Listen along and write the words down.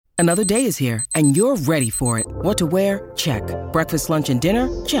Another day is here, and you're ready for it. What to wear? Check. Breakfast, lunch, and dinner?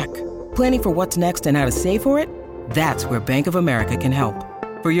 Check. Planning for what's next and how to save for it? That's where Bank of America can help.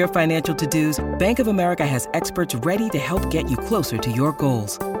 For your financial to-dos, Bank of America has experts ready to help get you closer to your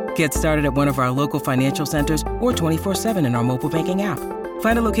goals. Get started at one of our local financial centers or 24/7 in our mobile banking app.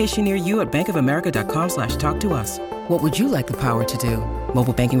 Find a location near you at bankofamerica.com/talktous. What would you like the power to do?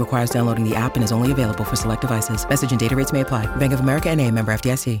 Mobile banking requires downloading the app and is only available for select devices. Message and data rates may apply. Bank of America N.A., member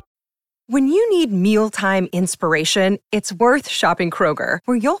FDIC. When you need mealtime inspiration, it's worth shopping Kroger,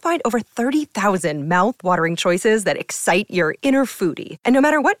 where you'll find over 30,000 mouth-watering choices that excite your inner foodie. And no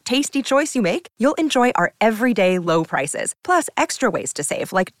matter what tasty choice you make, you'll enjoy our everyday low prices, plus extra ways to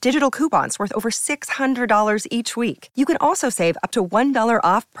save, like digital coupons worth over $600 each week. You can also save up to $1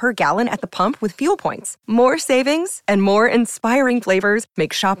 off per gallon at the pump with fuel points. More savings and more inspiring flavors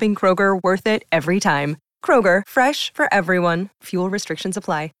make shopping Kroger worth it every time. Kroger, fresh for everyone. Fuel restrictions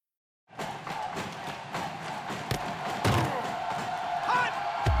apply.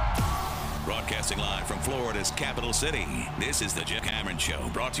 Broadcasting live from Florida's capital city, this is the Jeff Cameron Show,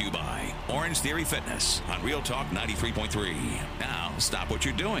 brought to you by Orange Theory Fitness on Real Talk 93.3. Now, stop what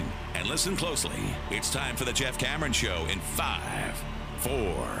you're doing and listen closely. It's time for the Jeff Cameron Show in 5,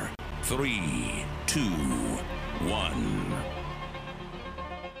 4, 3, 2, 1.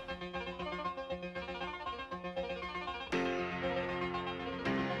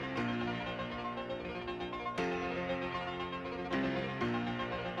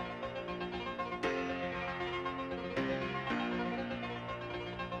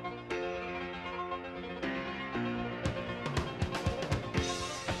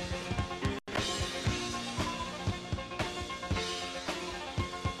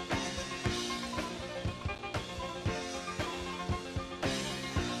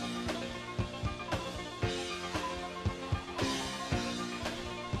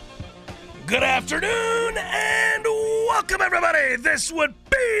 Good afternoon and welcome, everybody. This would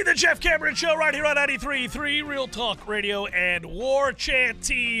be the Jeff Cameron Show right here on 93.3 Real Talk Radio and War Chant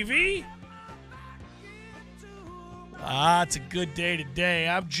TV. It's a good day today.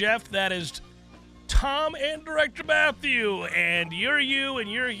 I'm Jeff. That is Tom and Director Matthew. And you're you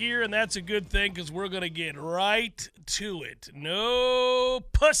and you're here, and that's a good thing because we're going to get right to it. No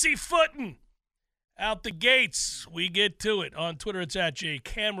pussyfooting. Out the gates, we get to it. On Twitter, it's at J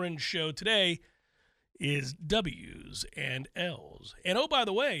Cameron Show. Today is W's and L's. And oh, by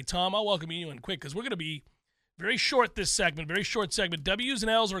the way, Tom, I'll welcome you in quick because we're going to be very short this segment, very short segment. W's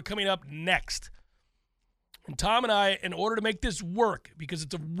and L's are coming up next. And Tom and I, in order to make this work, because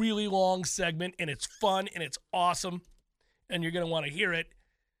it's a really long segment and it's fun and it's awesome, and you're going to want to hear it,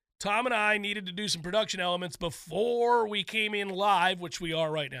 Tom and I needed to do some production elements before we came in live, which we are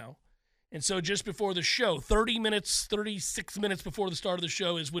right now. And so just before the show, 36 minutes before the start of the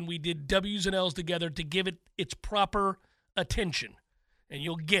show is when we did W's and L's together to give it its proper attention. And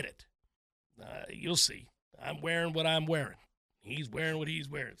you'll get it. You'll see. I'm wearing what I'm wearing. He's wearing what he's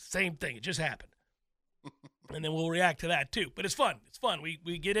wearing. Same thing. It just happened. And then we'll react to that too. But it's fun. It's fun.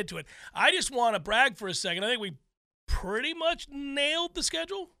 We get into it. I just want to brag for a second. I think we pretty much nailed the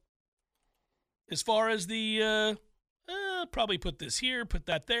schedule as far as the probably put this here, put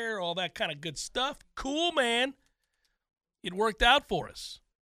that there, all that kind of good stuff. Cool, man. It worked out for us.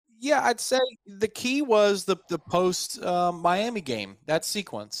 Yeah, I'd say the key was the post Miami game, that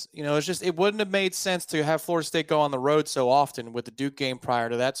sequence. You know, it wouldn't have made sense to have Florida State go on the road so often with the Duke game prior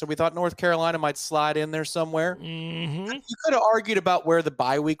to that. So we thought North Carolina might slide in there somewhere. Mm-hmm. You could have argued about where the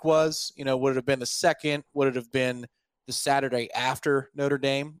bye week was. You know, would it have been the second? Would it have been the Saturday after Notre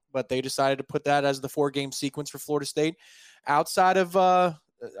Dame? But they decided to put that as the 4-game sequence for Florida State. Outside of,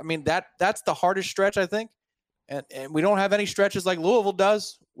 that's the hardest stretch, I think. And we don't have any stretches like Louisville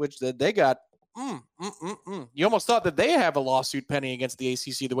does, which they got. You almost thought that they have a lawsuit pending against the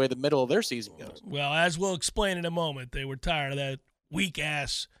ACC the way the middle of their season goes. Well, as we'll explain in a moment, they were tired of that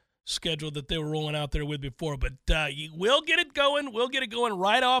weak-ass schedule that they were rolling out there with before. But we'll get it going. We'll get it going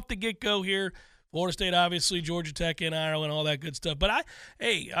right off the get-go here. Florida State, obviously, Georgia Tech in Ireland, all that good stuff. But I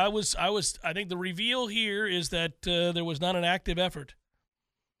think the reveal here is that there was not an active effort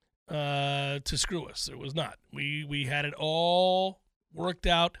to screw us. There was not. We had it all worked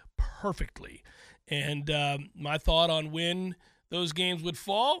out perfectly. And my thought on when those games would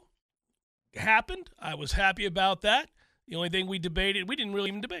fall happened. I was happy about that. The only thing we debated, we didn't really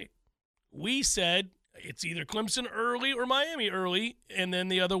even debate. We said it's either Clemson early or Miami early, and then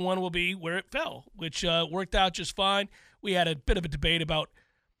the other one will be where it fell, which worked out just fine. We had a bit of a debate about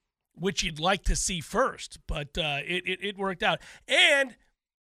which you'd like to see first, but it worked out. And,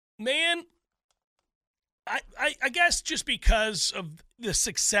 man, I guess just because of the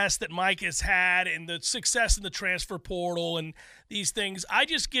success that Mike has had and the success in the transfer portal and these things, I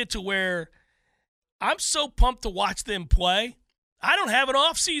just get to where I'm so pumped to watch them play. I don't have an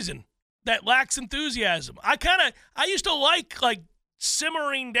off season that lacks enthusiasm. I used to like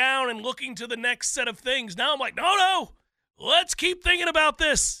simmering down and looking to the next set of things. Now I'm like, no, let's keep thinking about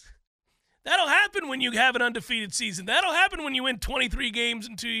this. That'll happen when you have an undefeated season. That'll happen when you win 23 games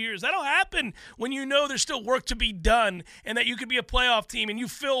in 2 years. That'll happen when you know there's still work to be done and that you could be a playoff team and you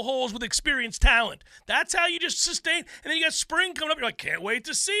fill holes with experienced talent. That's how you just sustain. And then you got spring coming up. You're like, can't wait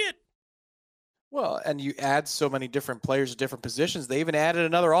to see it. Well, and you add so many different players at different positions. They even added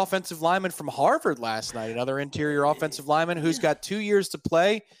another offensive lineman from Harvard last night, another interior offensive lineman who's got 2 years to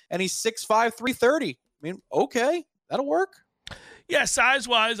play, and he's 6'5", 330. I mean, okay, that'll work. Yeah,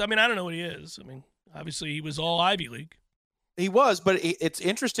 size-wise, I mean, I don't know what he is. I mean, obviously he was all Ivy League. He was, but it's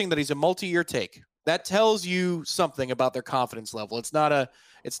interesting that he's a multi-year take. That tells you something about their confidence level. It's not a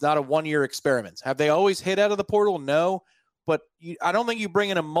 1 year experiment. Have they always hit out of the portal? No, but I don't think you bring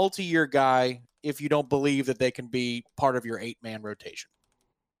in a multi-year guy if you don't believe that they can be part of your 8-man rotation.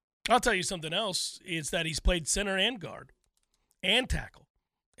 I'll tell you something else. It's that he's played center and guard and tackle.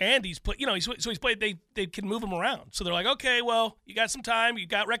 And he's played, he's played, they can move him around. So they're like, okay, well, you got some time, you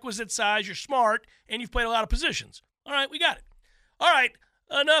got requisite size, you're smart, and you've played a lot of positions. All right, we got it. All right,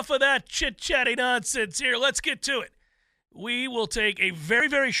 enough of that chit-chatty nonsense here. Let's get to it. We will take a very,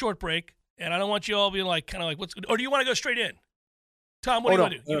 very short break, and I don't want you all being like, or do you want to go straight in? Tom, what do you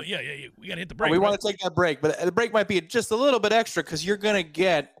want to do? Yeah, we got to hit the break. We want to take that break, but the break might be just a little bit extra because you're going to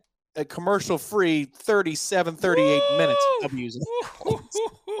get a commercial-free 37, 38 minutes of music.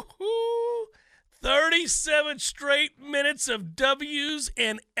 37 straight minutes of W's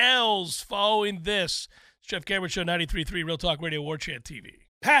and L's following this. It's Jeff Cameron Show, 93.3 Real Talk Radio, War Chant TV.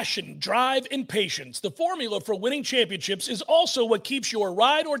 Passion, drive, and patience. The formula for winning championships is also what keeps your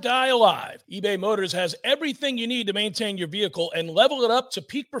ride or die alive. eBay Motors has everything you need to maintain your vehicle and level it up to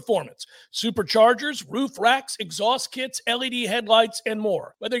peak performance. Superchargers, roof racks, exhaust kits, LED headlights, and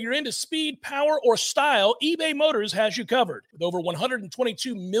more. Whether you're into speed, power, or style, eBay Motors has you covered. With over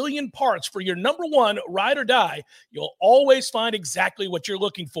 122 million parts for your number one ride or die, you'll always find exactly what you're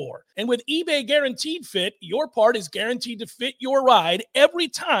looking for. And with eBay Guaranteed Fit, your part is guaranteed to fit your ride every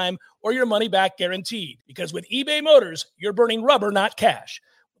time or your money back guaranteed. Because with eBay Motors, you're burning rubber, not cash.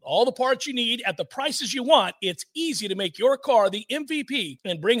 With all the parts you need at the prices you want, it's easy to make your car the MVP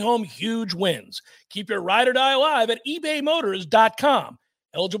and bring home huge wins. Keep your ride or die alive at ebaymotors.com.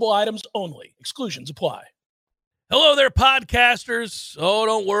 Eligible items only. Exclusions apply. Hello there, podcasters. Oh,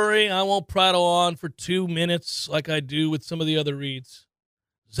 don't worry. I won't prattle on for 2 minutes like I do with some of the other reads.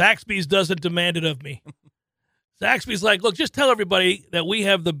 Zaxby's doesn't demand it of me. Zaxby's like, look, just tell everybody that we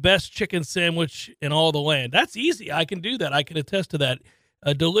have the best chicken sandwich in all the land. That's easy. I can do that. I can attest to that.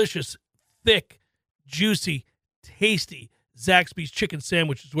 A delicious, thick, juicy, tasty Zaxby's chicken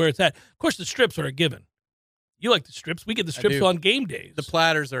sandwich is where it's at. Of course, the strips are a given. You like the strips. We get the strips on game days. The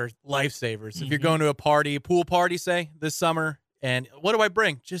platters are lifesavers. Mm-hmm. If you're going to a party, a pool party, say, this summer, and what do I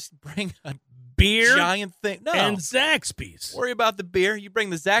bring? Just bring a beer, giant thing. No. And Zaxby's. Worry about the beer. You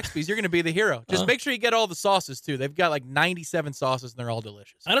bring the Zaxby's, you're going to be the hero. Just make sure you get all the sauces, too. They've got like 97 sauces, and they're all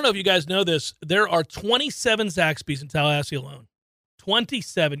delicious. I don't know if you guys know this. There are 27 Zaxby's in Tallahassee alone.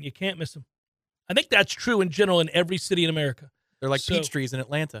 27. You can't miss them. I think that's true in general in every city in America. They're like peach trees in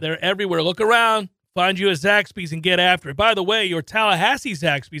Atlanta. They're everywhere. Look around. Find you a Zaxby's and get after it. By the way, your Tallahassee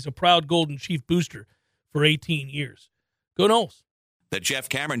Zaxby's a proud Golden Chief booster for 18 years. Go Noles. The Jeff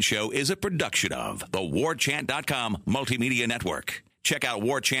Cameron Show is a production of the WarChant.com Multimedia Network. Check out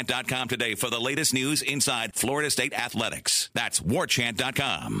WarChant.com today for the latest news inside Florida State athletics. That's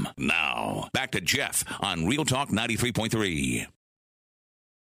WarChant.com. Now, back to Jeff on Real Talk 93.3. Here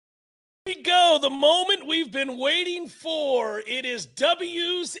we go. The moment we've been waiting for. It is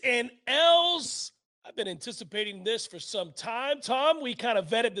W's and L's. I've been anticipating this for some time. Tom, we kind of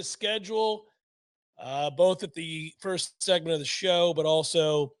vetted the schedule. Both at the first segment of the show, but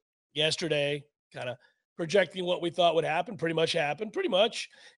also yesterday, kind of projecting what we thought would happen. Pretty much happened, pretty much.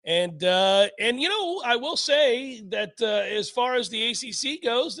 And I will say that as far as the ACC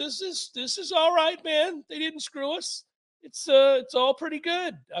goes, this is all right, man. They didn't screw us. It's all pretty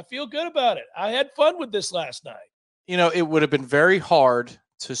good. I feel good about it. I had fun with this last night. It would have been very hard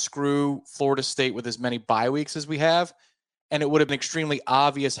to screw Florida State with as many bye weeks as we have. And it would have been extremely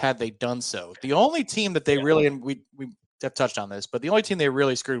obvious had they done so. The only team that they really, and we have touched on this, but the only team they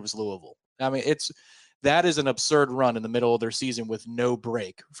really screwed was Louisville. I mean, that is an absurd run in the middle of their season with no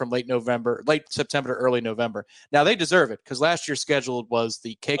break from late September to early November. Now they deserve it because last year's schedule was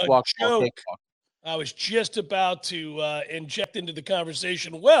the cakewalk. I was just about to inject into the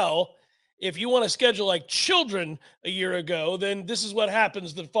conversation. Well, if you want to schedule like children a year ago, then this is what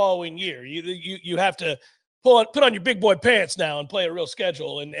happens the following year. You have to put on your big boy pants now and play a real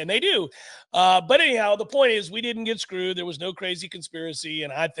schedule, and they do. But anyhow, the point is we didn't get screwed. There was no crazy conspiracy,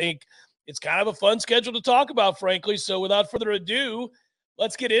 and I think it's kind of a fun schedule to talk about, frankly. So without further ado,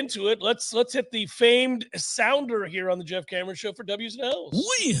 let's get into it. Let's hit the famed sounder here on the Jeff Cameron Show for W's and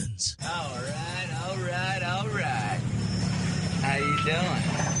L's. Wins. All right. How you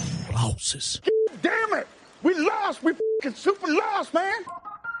doing? Losses. Damn it! We lost! We f***ing super lost, man!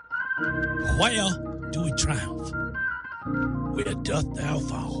 Where do we triumph? Where doth thou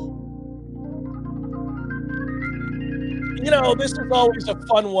fall? This is always a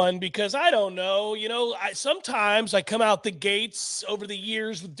fun one because I don't know. Sometimes I come out the gates over the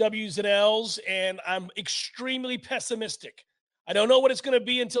years with W's and L's, and I'm extremely pessimistic. I don't know what it's going to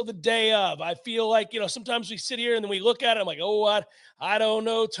be until the day of. I feel like, sometimes we sit here and then we look at it. I'm like, oh, what? I don't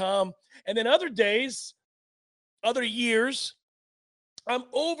know, Tom. And then other days, other years, I'm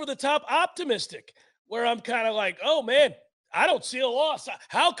over the top optimistic where I'm kind of like, oh, man, I don't see a loss.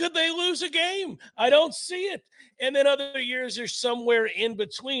 How could they lose a game? I don't see it. And then other years, there's somewhere in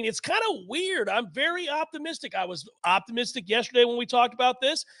between. It's kind of weird. I'm very optimistic. I was optimistic yesterday when we talked about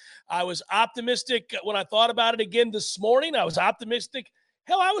this. I was optimistic when I thought about it again this morning. I was optimistic.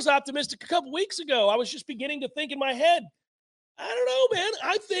 Hell, I was optimistic a couple weeks ago. I was just beginning to think in my head. I don't know, man.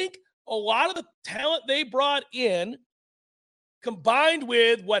 I think a lot of the talent they brought in, combined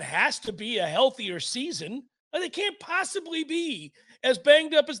with what has to be a healthier season, they can't possibly be as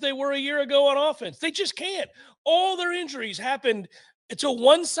banged up as they were a year ago on offense. They just can't. All their injuries happened to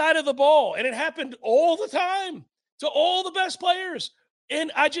one side of the ball, and it happened all the time to all the best players.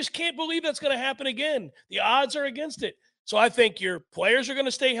 And I just can't believe that's going to happen again. The odds are against it. So I think your players are going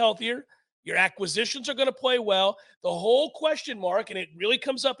to stay healthier. Your acquisitions are going to play well. The whole question mark, and it really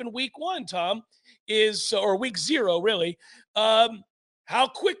comes up in week one, Tom, or week 0, really. How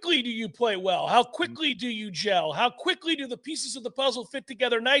quickly do you play well? How quickly do you gel? How quickly do the pieces of the puzzle fit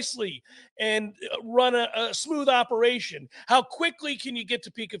together nicely and run a smooth operation? How quickly can you get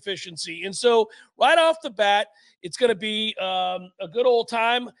to peak efficiency? And so right off the bat, it's going to be a good old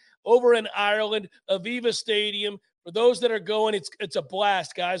time over in Ireland, Aviva Stadium. For those that are going, it's a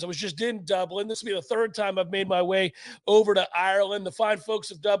blast, guys. I was just in Dublin. This will be the third time I've made my way over to Ireland. The fine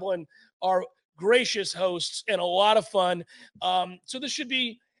folks of Dublin are gracious hosts and a lot of fun. So this should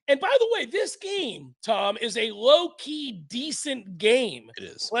be, and by the way, this game, Tom, is a low-key decent game. It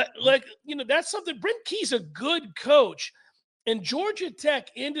is. That's something. Brent Key's a good coach, and Georgia Tech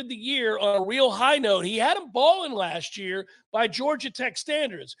ended the year on a real high note. He had them balling last year by Georgia Tech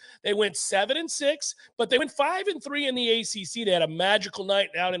standards. They went 7-6, but they went 5-3 in the ACC. They had a magical night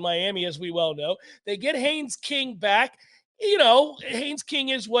down in Miami, as we well know. They get Haynes King back. Haynes King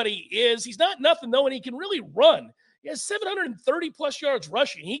is what he is. He's not nothing, though, and he can really run. He has 730-plus yards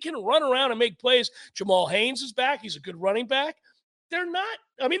rushing. He can run around and make plays. Jamal Haynes is back. He's a good running back. They're moving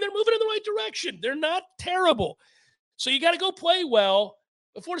in the right direction. They're not terrible. So you got to go play well.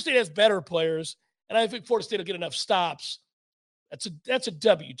 But Florida State has better players, and I think Florida State will get enough stops. That's a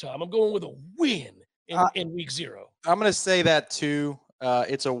W, Tom. I'm going with a win in week 0. I'm going to say that, too.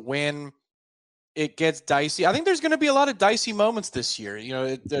 It's a win. It gets dicey. I think there's going to be a lot of dicey moments this year.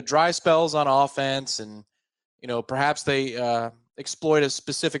 The dry spells on offense, and perhaps they exploit a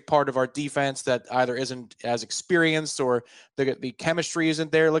specific part of our defense that either isn't as experienced or the chemistry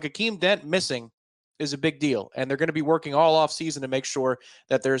isn't there. Look, Akeem Dent missing is a big deal, and they're going to be working all off season to make sure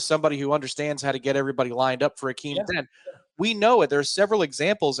that there's somebody who understands how to get everybody lined up for Akeem Dent. We know it. There are several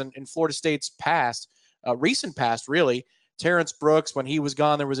examples in Florida State's past, recent past, really. Terrence Brooks, when he was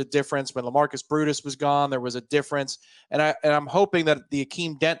gone, there was a difference. When LaMarcus Brutus was gone, there was a difference. And I'm hoping that the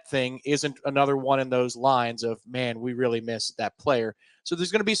Akeem Dent thing isn't another one in those lines of, man, we really miss that player. So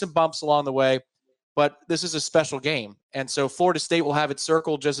there's going to be some bumps along the way, but this is a special game. And so Florida State will have it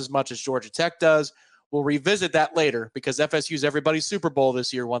circled just as much as Georgia Tech does. We'll revisit that later because FSU's everybody's Super Bowl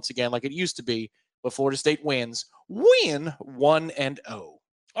this year once again, like it used to be. But Florida State win 1-0.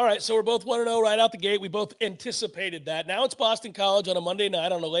 All right, so we're both 1-0 right out the gate. We both anticipated that. Now it's Boston College on a Monday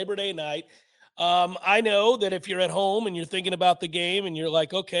night, on a Labor Day night. I know that if you're at home and you're thinking about the game and you're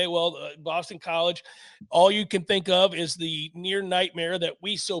like, okay, well, Boston College, all you can think of is the near nightmare that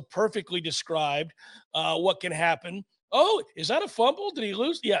we so perfectly described, what can happen. Oh, is that a fumble? Did he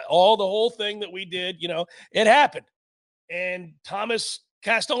lose? Yeah, the whole thing that we did, it happened. And Thomas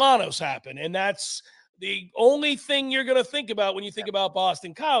Castellanos happened, and that's the only thing you're going to think about when you think about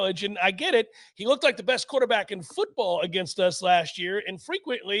Boston College. And I get it. He looked like the best quarterback in football against us last year and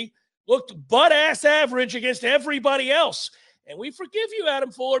frequently looked butt-ass average against everybody else. And we forgive you,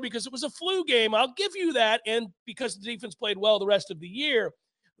 Adam Fuller, because it was a flu game. I'll give you that. And because the defense played well the rest of the year.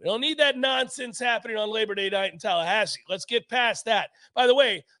 We don't need that nonsense happening on Labor Day night in Tallahassee. Let's get past that. By the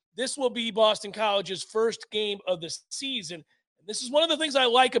way, this will be Boston College's first game of the season. And this is one of the things I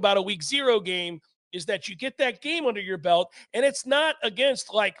like about a week 0 game is that you get that game under your belt, and it's not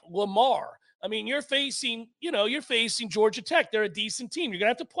against like Lamar. I mean, you're facing Georgia Tech. They're a decent team. You're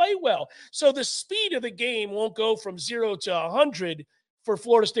going to have to play well. So the speed of the game won't go from 0 to 100 for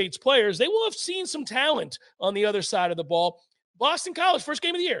Florida State's players. They will have seen some talent on the other side of the ball. Boston College, first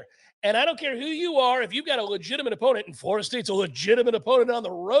game of the year. And I don't care who you are, if you've got a legitimate opponent, and Florida State's a legitimate opponent on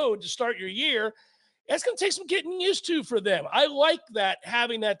the road to start your year, that's going to take some getting used to for them. I like that,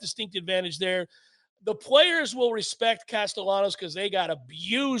 having that distinct advantage there. The players will respect Castellanos because they got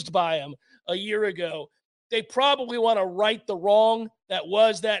abused by him a year ago. They probably want to right the wrong that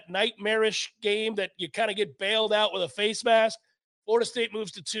was that nightmarish game that you kind of get bailed out with a face mask. Florida State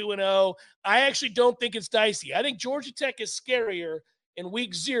moves to 2-0. I actually don't think it's dicey. I think Georgia Tech is scarier in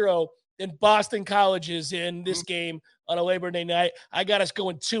week 0 than Boston College is in this game on a Labor Day night. I got us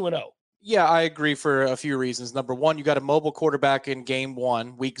going 2-0. Yeah, I agree for a few reasons. Number one, you got a mobile quarterback in game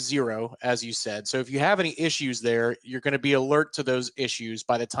 1, week 0, as you said. So if you have any issues there, you're going to be alert to those issues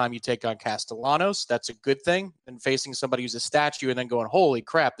by the time you take on Castellanos. That's a good thing. And facing somebody who's a statue and then going, holy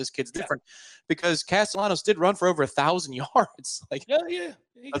crap, this kid's different. Because Castellanos did run for over 1,000 yards. Like, yeah.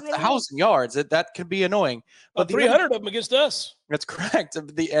 1,000 yards. That can be annoying. But 300 of them against us. That's correct. And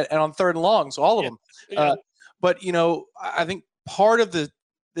on 3rd and long, so all of them. Yeah. But, I think part of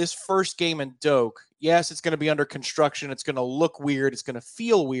this first game in Doak, yes, it's going to be under construction. It's going to look weird. It's going to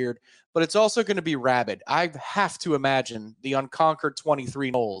feel weird, but it's also going to be rabid. I have to imagine the unconquered 23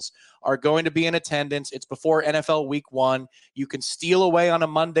 Noles are going to be in attendance. It's before NFL week 1. You can steal away on a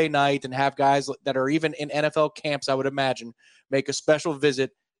Monday night and have guys that are even in NFL camps, I would imagine, make a special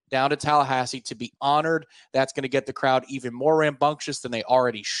visit down to Tallahassee to be honored. That's going to get the crowd even more rambunctious than they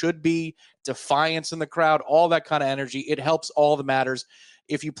already should be. Defiance in the crowd, all that kind of energy. It helps all the matters.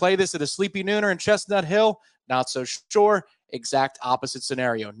 If you play this at a Sleepy Nooner in Chestnut Hill, not so sure. Exact opposite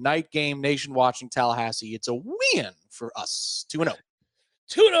scenario. Night game, nation watching Tallahassee. It's a win for us. 2-0.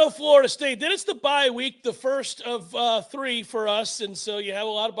 2-0 Florida State. Then it's the bye week, the first of 3 for us. And so you have a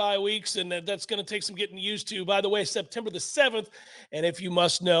lot of bye weeks, and that's going to take some getting used to. By the way, September the 7th. And if you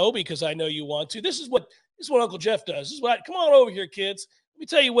must know, because I know you want to, this is what Uncle Jeff does. Come on over here, kids. Let me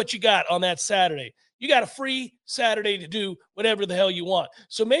tell you what you got on that Saturday. You got a free Saturday to do whatever the hell you want.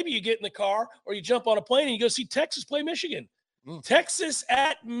 So maybe you get in the car or you jump on a plane and you go see Texas play Michigan. Texas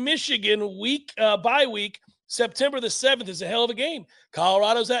at Michigan bye week. September the 7th is a hell of a game.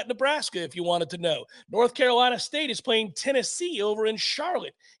 Colorado's at Nebraska, if you wanted to know. North Carolina State is playing Tennessee over in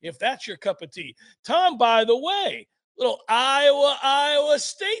Charlotte, if that's your cup of tea. Tom, by the way, little Iowa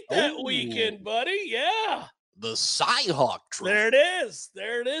State that weekend, buddy. Yeah. The Cyhawk Trophy. There it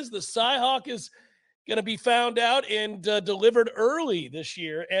is. The Cyhawk is going to be found out and delivered early this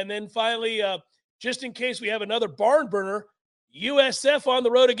year. And then finally, just in case we have another barn burner, USF on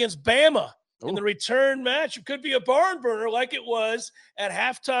the road against Bama in the return match. It could be a barn burner like it was at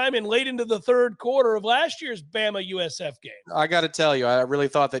halftime and late into the 3rd quarter of last year's Bama-USF game. I got to tell you, I really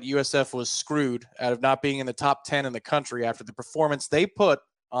thought that USF was screwed out of not being in the top 10 in the country after the performance they put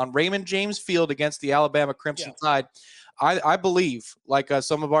on Raymond James Field against the Alabama Crimson Tide. I believe, like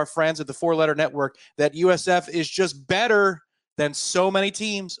some of our friends at the 4-Letter Network, that USF is just better than so many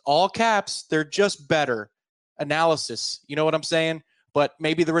teams. All caps, they're just better. Analysis, you know what I'm saying? But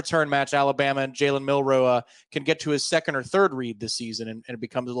maybe the return match, Alabama and Jalen Milroe can get to his 2nd or 3rd read this season, and it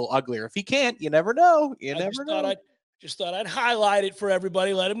becomes a little uglier. If he can't, you never know. I just thought I'd highlight it for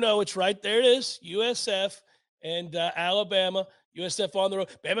everybody. Let them know it's right there. It is USF and Alabama. USF on the road.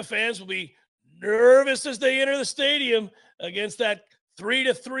 Bama fans will be nervous as they enter the stadium against that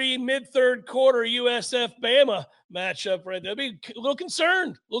 3-3 mid-3rd quarter USF Bama matchup right there. They'll be a little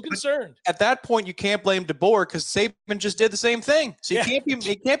concerned. At that point, you can't blame DeBoer because Saban just did the same thing. So you can't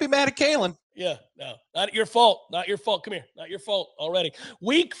be mad at Kalen. Yeah, no, not your fault. Not your fault. Come here. Not your fault already.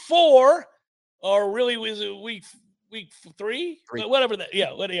 Week 4, or really was it week 3? Whatever that.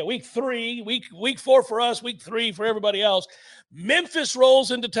 Yeah, week 3. Week 4 for us. Week 3 for everybody else. Memphis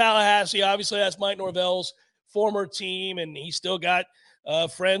rolls into Tallahassee. Obviously, that's Mike Norvell's former team, and he still got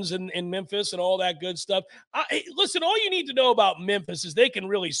friends in Memphis and all that good stuff. Listen, all you need to know about Memphis is they can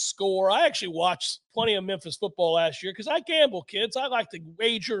really score. I actually watched plenty of Memphis football last year because I gamble, kids. I like to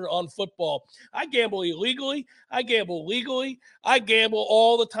wager on football. I gamble illegally. I gamble legally. I gamble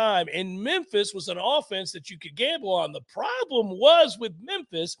all the time. And Memphis was an offense that you could gamble on. The problem was with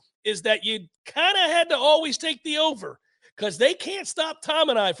Memphis is that you kind of had to always take the over because they can't stop Tom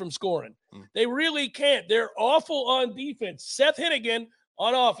and I from scoring. They really can't. They're awful on defense. Seth Hennigan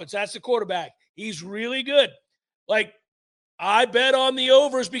on offense, that's the quarterback. He's really good. Like, I bet on the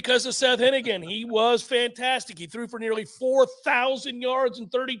overs because of Seth Hennigan. He was fantastic. He threw for nearly 4,000 yards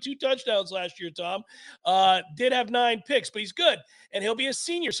and 32 touchdowns last year, Tom. Did have 9 picks, but he's good. And he'll be a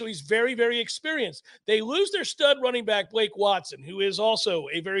senior, so he's very, very experienced. They lose their stud running back, Blake Watson, who is also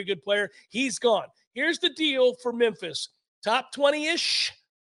a very good player. He's gone. Here's the deal for Memphis. Top 20-ish.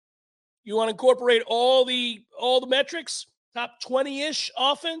 You want to incorporate all the metrics? Top 20-ish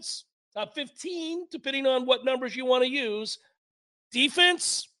offense? Top 15, depending on what numbers you want to use.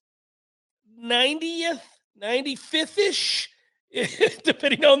 Defense, 90th, 95th-ish,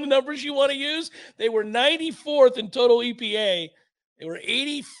 depending on the numbers you want to use. They were 94th in total EPA. They were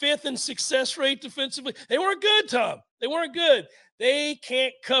 85th in success rate defensively. They weren't good, Tom. They weren't good. They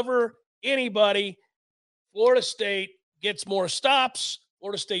can't cover anybody. Florida State gets more stops.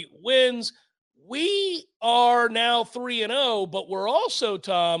 Florida State wins. We are now 3-0, but we're also,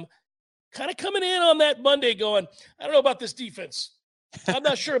 Tom, kind of coming in on that Monday going, I don't know about this defense. I'm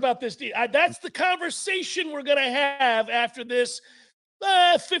not sure about this. That's the conversation we're going to have after this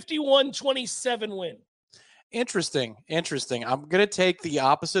 51-27 win. Interesting. I'm going to take the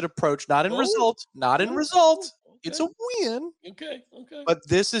opposite approach, not in result. Okay. It's a win. Okay. But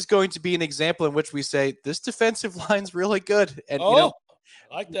this is going to be an example in which we say this defensive line's really good. And, I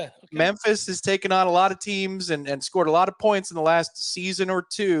like that. Okay. Memphis has taken on a lot of teams and scored a lot of points in the last season or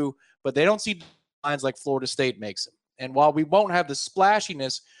two, but they don't see lines like Florida State makes them. And while we won't have the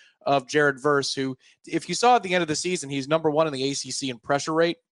splashiness of Jared Verse, who, if you saw at the end of the season, he's number 1 in the ACC in pressure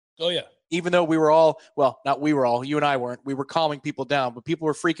rate. Oh, yeah. Even though you and I weren't. We were calming people down, but people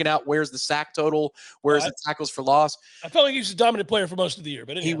were freaking out. Where's the sack total? Where's the tackles for loss? I felt like he was a dominant player for most of the year.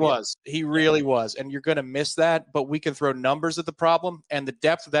 But anyhow, He really was. And you're going to miss that, but we can throw numbers at the problem, and the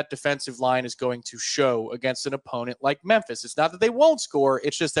depth of that defensive line is going to show against an opponent like Memphis. It's not that they won't score.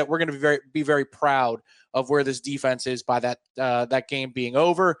 It's just that we're going to be very proud of where this defense is by that game being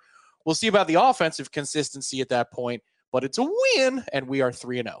over. We'll see about the offensive consistency at that point, but it's a win, and we are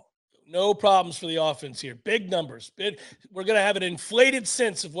 3-0. No problems for the offense here. Big numbers. We're going to have an inflated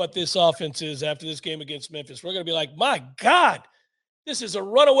sense of what this offense is after this game against Memphis. We're going to be like, my God, this is a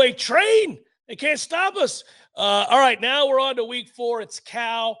runaway train. They can't stop us. All right, now we're on to week 4. It's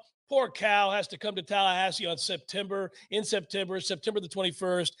Cal. Poor Cal has to come to Tallahassee on September the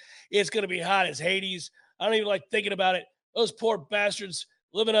 21st. It's going to be hot as Hades. I don't even like thinking about it. Those poor bastards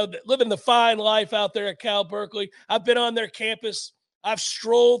living the fine life out there at Cal Berkeley. I've been on their campus. I've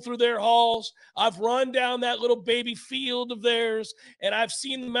strolled through their halls. I've run down that little baby field of theirs, and I've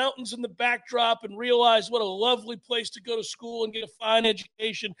seen the mountains in the backdrop and realized what a lovely place to go to school and get a fine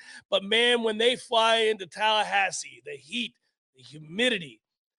education. But, man, when they fly into Tallahassee, the heat, the humidity,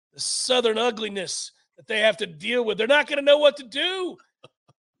 the southern ugliness that they have to deal with, they're not going to know what to do.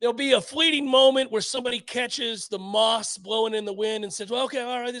 There'll be a fleeting moment where somebody catches the moss blowing in the wind and says, well, okay,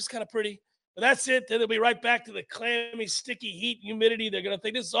 all right, this is kind of pretty. But that's it. Then they'll be right back to the clammy, sticky heat, humidity. They're going to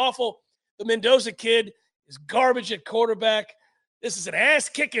think this is awful. The Mendoza kid is garbage at quarterback. This is an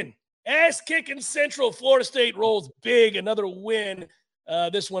ass-kicking Central. Florida State rolls big. Another win.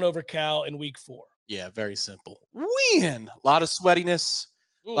 This one over Cal in week 4. Yeah, very simple. Win. A lot of sweatiness.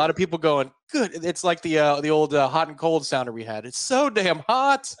 A lot of people going, good. It's like the old hot and cold sounder we had. It's so damn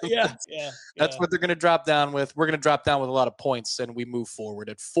hot. Yeah. That's what they're going to drop down with. We're going to drop down with a lot of points, and we move forward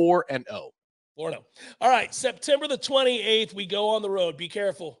at 4-0. 4-0. All right, September the 28th, we go on the road. Be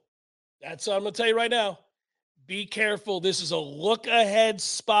careful. That's what I'm going to tell you right now. Be careful. This is a look-ahead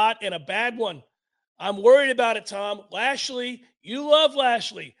spot and a bad one. I'm worried about it, Tom. Lashlee, you love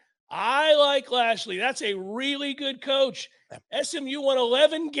Lashlee. I like Lashlee. That's a really good coach. SMU won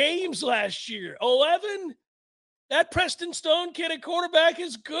 11 games last year. 11? That Preston Stone kid at quarterback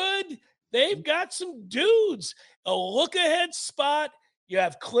is good. They've got some dudes. A look-ahead spot. You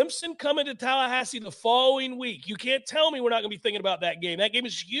have Clemson coming to Tallahassee the following week. You can't tell me we're not going to be thinking about that game. That game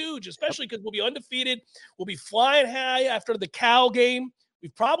is huge, especially because we'll be undefeated. We'll be flying high after the Cal game.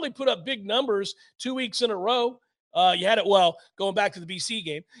 We've probably put up big numbers 2 weeks in a row. You had it, going back to the BC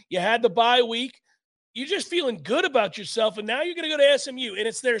game. You had the bye week. You're just feeling good about yourself, and now you're going to go to SMU, and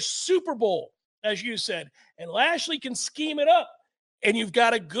it's their Super Bowl, as you said. And Lashlee can scheme it up, and you've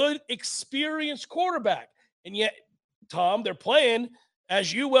got a good, experienced quarterback. And yet, Tom, they're playing –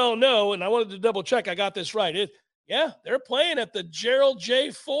 as you well know, and I wanted to double check I got this right. They're playing at the Gerald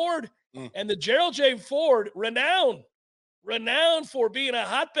J. Ford. And the Gerald J. Ford, renowned for being a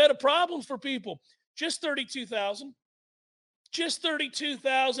hotbed of problems for people. Just 32,000. just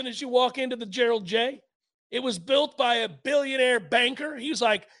 $32,000 as you walk into the Gerald J. It was built by a billionaire banker. He was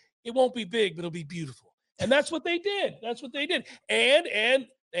like, it won't be big, but it'll be beautiful. And that's what they did. That's what they did. And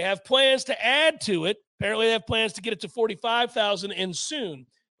they have plans to add to it. Apparently they have plans to get it to $45,000 and soon.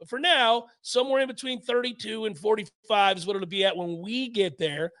 But for now, somewhere in between 32 and 45 is what it'll be at when we get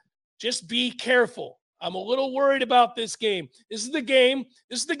there. Just be careful. I'm a little worried about this game. This is the game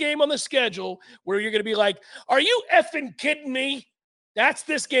on the schedule where you're going to be like, are you effing kidding me? That's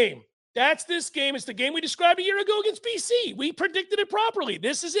this game. That's this game. It's the game we described a year ago against BC. We predicted it properly.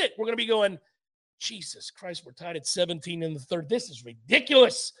 This is it. We're going to be going, Jesus Christ, we're tied at 17 in the third. This is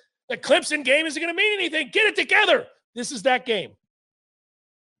ridiculous. The Clemson game isn't going to mean anything. Get it together. This is that game.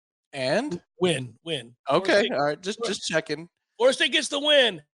 And? Win. Okay. All right. Just checking. Florida State gets the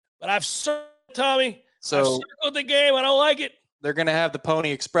win. But I've circled, Tommy. So I've circled the game. I don't like it. They're going to have the Pony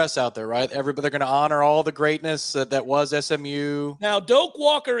Express out there, right? They're going to honor all the greatness that was SMU. Now, Doak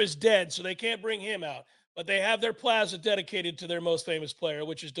Walker is dead, so they can't bring him out. But they have their plaza dedicated to their most famous player,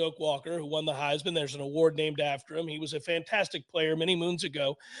 which is Doak Walker, who won the Heisman. There's an award named after him. He was a fantastic player many moons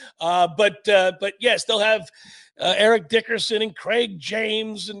ago. But yes, they'll have Eric Dickerson and Craig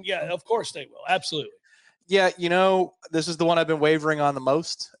James. And, yeah, of course they will. Absolutely. Yeah, this is the one I've been wavering on the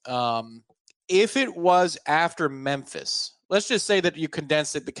most. If it was after Memphis, let's just say that you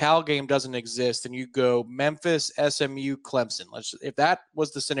condense it, the Cal game doesn't exist, and you go Memphis, SMU, Clemson. If that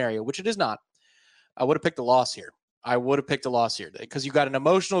was the scenario, which it is not, I would have picked a loss here. Because you got an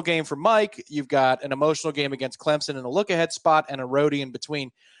emotional game for Mike. You've got an emotional game against Clemson and a look-ahead spot and a roadie in between.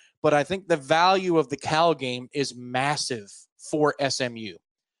 But I think the value of the Cal game is massive for SMU.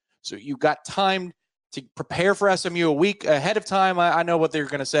 So you've got time to prepare for SMU a week ahead of time. I know what they're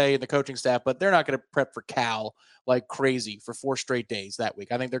going to say in the coaching staff, but they're not going to prep for Cal like crazy for 4 straight days that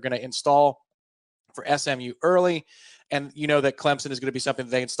week. I think they're going to install for SMU early. And you know that Clemson is going to be something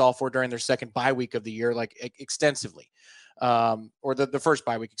that they install for during their second bye week of the year, like extensively, or the first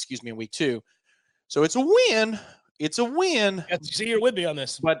bye week, in week 2. So it's a win. It's a win. See, you're with me on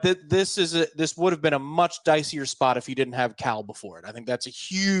this. But this would have been a much dicier spot if you didn't have Cal before it. I think that's a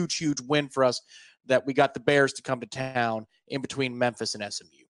huge, huge win for us that we got the Bears to come to town in between Memphis and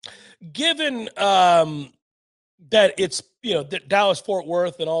SMU. Given that it's Dallas-Fort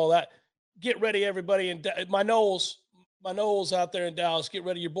Worth and all that, get ready, everybody. And my Noles out there in Dallas, get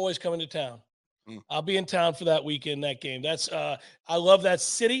ready. Your boys coming to town. I'll be in town for that weekend, that game. That's I love that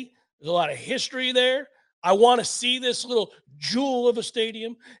city. There's a lot of history there. I want to see this little jewel of a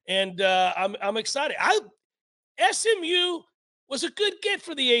stadium, and I'm excited. SMU was a good get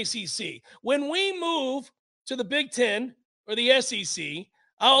for the ACC. When we move to the Big Ten or the SEC,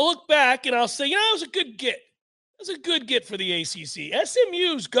 I'll look back and I'll say, it was a good get. It was a good get for the ACC.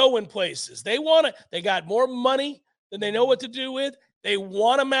 SMU's going places. They got more money than they know what to do with. They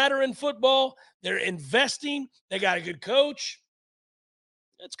want to matter in football. They're investing. They got a good coach.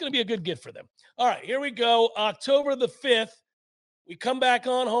 It's going to be a good get for them. All right, here we go. October the 5th. We come back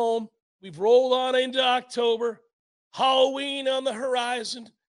on home. We've rolled on into October. Halloween on the horizon.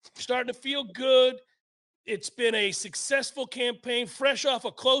 Starting to feel good. It's been a successful campaign, fresh off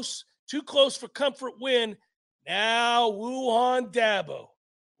a too close for comfort win. Now Wuhan Dabo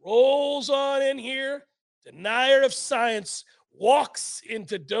rolls on in here. Denier of science walks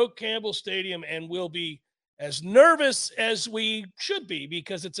into Doak Campbell Stadium and will be as nervous as we should be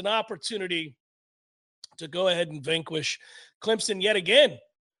because it's an opportunity to go ahead and vanquish Clemson yet again.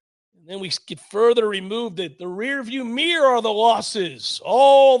 And then we get further removed. The rearview mirror are the losses,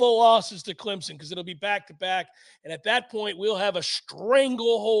 all the losses to Clemson, because it'll be back-to-back. And at that point, we'll have a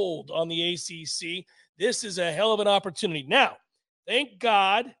stranglehold on the ACC. This is a hell of an opportunity. Now, thank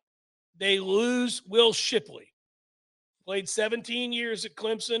God they lose Will Shipley. Played 17 years at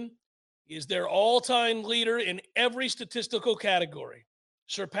Clemson. He is their all-time leader in every statistical category,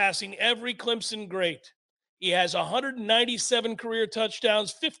 surpassing every Clemson great. He has 197 career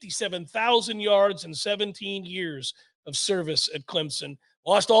touchdowns, 57,000 yards, and 17 years of service at Clemson.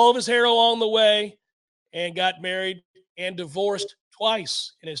 Lost all of his hair along the way and got married and divorced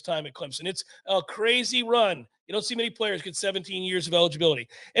twice in his time at Clemson. It's a crazy run. You don't see many players get 17 years of eligibility.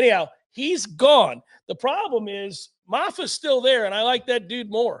 Anyhow, he's gone. The problem is Moffa's still there, and I like that dude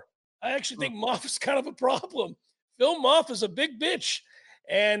more. I actually think Moffa's kind of a problem. Phil Moffa's a big bitch,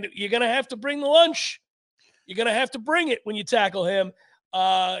 and you're going to have to bring the lunch. You're going to have to bring it when you tackle him.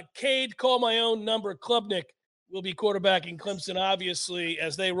 Cade, call my own number. Klubnik will be quarterbacking Clemson, obviously,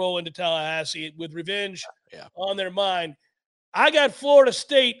 as they roll into Tallahassee with revenge on their mind. I got Florida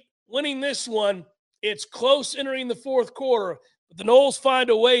State winning this one. It's close entering the fourth quarter, but the Noles find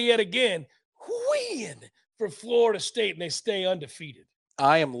a way yet again. Win for Florida State and they stay undefeated.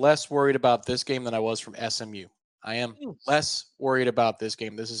 I am less worried about this game than I was from SMU. I am less worried about this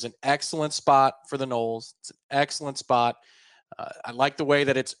game. This is an excellent spot for the Noles. It's an excellent spot. I like the way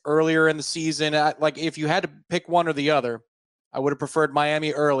that it's earlier in the season. Like if you had to pick one or the other, I would have preferred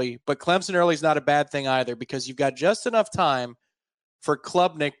Miami early, but Clemson early is not a bad thing either because you've got just enough time for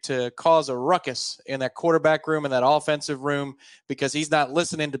Klubnik to cause a ruckus in that quarterback room and that offensive room because he's not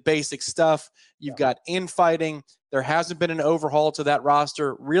listening to basic stuff. You've got infighting. There hasn't been an overhaul to that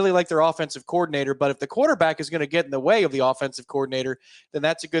roster, really like their offensive coordinator. But if the quarterback is going to get in the way of the offensive coordinator, then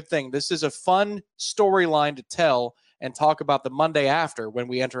that's a good thing. This is a fun storyline to tell and talk about the Monday after when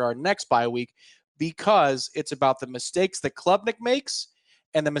we enter our next bye week because it's about the mistakes that Klubnik makes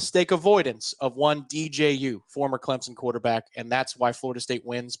and the mistake avoidance of one DJU, former Clemson quarterback, and that's why Florida State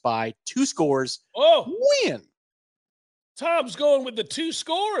wins by 2 scores. Win. Tom's going with the 2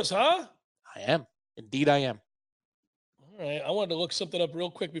 scores, huh? I am. Indeed, I am. All right. I wanted to look something up real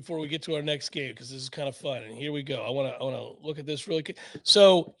quick before we get to our next game because this is kind of fun. And here we go. I want to look at this really quick.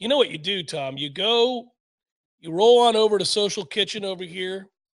 So you know what you do, Tom? You roll on over to Social Kitchen over here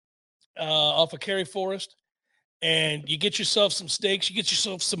off of Cary Forest. And you get yourself some steaks, you get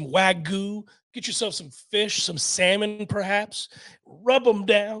yourself some Wagyu, get yourself some fish, some salmon perhaps, rub them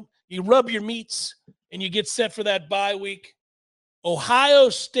down, you rub your meats, and you get set for that bye week. Ohio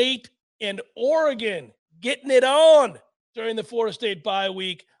State and Oregon getting it on during the Florida State bye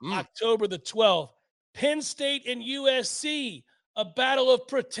week, October the 12th. Penn State and USC, a battle of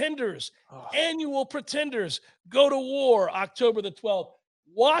pretenders, annual pretenders, go to war October the 12th.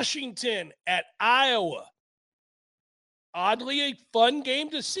 Washington at Iowa. Oddly, a fun game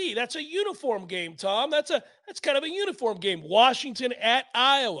to see. That's a uniform game, Tom. That's kind of a uniform game. Washington at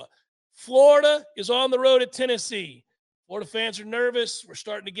Iowa. Florida is on the road at Tennessee. Florida fans are nervous. We're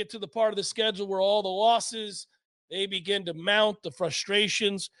starting to get to the part of the schedule where all the losses, they begin to mount, the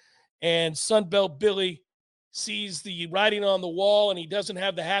frustrations, and Sunbelt Billy sees the writing on the wall, and he doesn't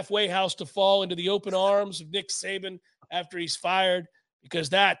have the halfway house to fall into the open arms of Nick Saban after he's fired because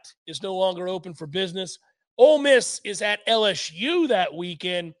that is no longer open for business. Ole Miss is at LSU that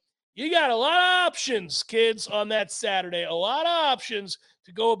weekend. You got a lot of options, kids, on that Saturday. A lot of options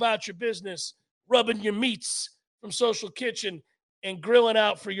to go about your business, rubbing your meats from Social Kitchen and grilling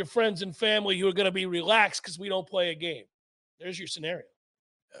out for your friends and family who are going to be relaxed because we don't play a game. There's your scenario.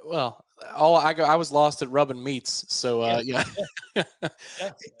 Well, I was lost at rubbing meats. So, yeah.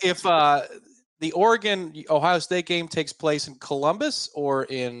 If the Oregon-Ohio State game takes place in Columbus or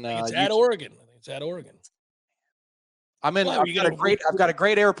in it's at Oregon. I think it's at Oregon. I've got a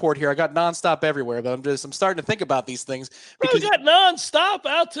great airport here. I got nonstop everywhere, but I'm starting to think about these things. Because you got nonstop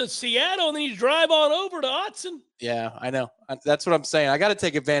out to Seattle, and then you drive on over to Autzen. Yeah, I know. That's what I'm saying. I got to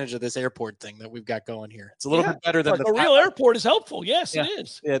take advantage of this airport thing that we've got going here. It's a little bit better than a real airport is helpful. Yes, it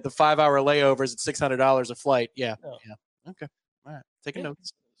is. Yeah, the 5-hour layovers at $600 a flight. Yeah. Oh. Yeah. Okay. All right. Taking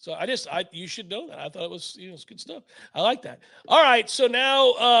notes. So you should know that. I thought it was, it's good stuff. I like that. All right. So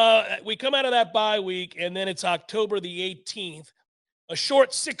now we come out of that bye week, and then it's October the 18th. A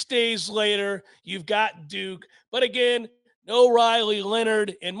short 6 days later, you've got Duke. But again, no Riley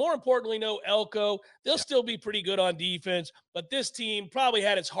Leonard, and more importantly, no Elko. They'll still be pretty good on defense, but this team probably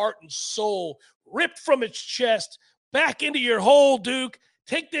had its heart and soul ripped from its chest. Back into your hole, Duke.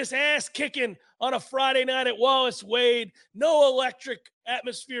 Take this ass kicking on a Friday night at Wallace Wade. No electric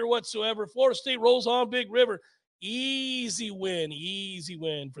atmosphere whatsoever. Florida State rolls on Big River. Easy win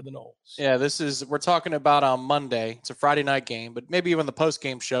for the Noles. Yeah, we're talking about on Monday. It's a Friday night game, but maybe even the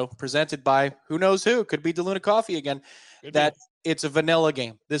post-game show presented by who knows who. Could be DeLuna Coffee again. It's a vanilla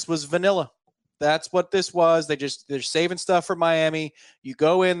game. This was vanilla. That's what this was. They're saving stuff for Miami. You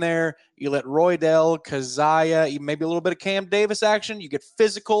go in there, you let Roydell, Kazaya, maybe a little bit of Cam Davis action. You get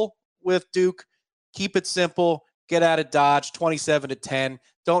physical with Duke. Keep it simple. Get out of Dodge, 27-10.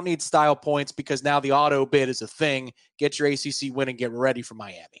 Don't need style points because now the auto bid is a thing. Get your ACC win and get ready for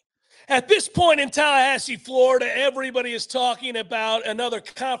Miami. At this point in Tallahassee, Florida, everybody is talking about another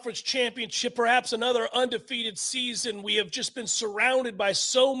conference championship, perhaps another undefeated season. We have just been surrounded by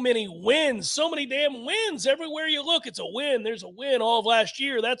so many wins, so many damn wins. Everywhere you look, it's a win. There's a win all of last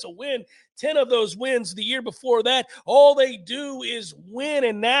year. That's a win. 10 of those wins the year before that. All they do is win,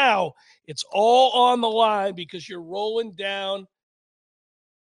 and now it's all on the line because you're rolling down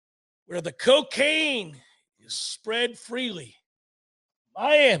where the cocaine is spread freely.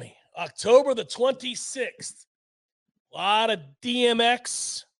 Miami. October the 26th. A lot of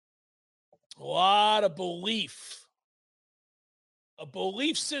DMX, a lot of belief. A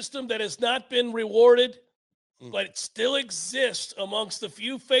belief system that has not been rewarded but it still exists amongst the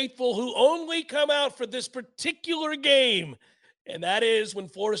few faithful who only come out for this particular game. And that is when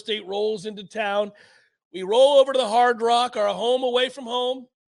Florida State rolls into town. We roll over to the Hard Rock, our home away from home.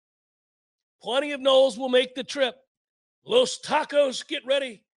 Plenty of Noles will make the trip. Los Tacos, get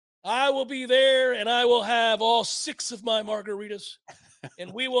ready. I will be there, and I will have all 6 of my margaritas,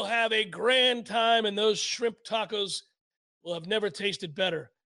 and we will have a grand time, and those shrimp tacos will have never tasted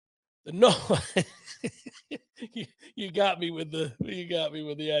better. You got me with the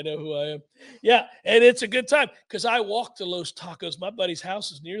I know who I am. Yeah, and it's a good time because I walk to Los Tacos. My buddy's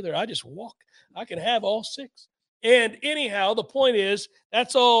house is near there. I just walk. I can have all 6. And anyhow, the point is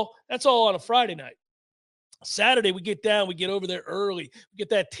that's all on a Friday night. Saturday, we get down, we get over there early, we get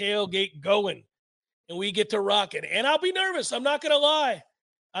that tailgate going, and we get to rocking. And I'll be nervous. I'm not going to lie.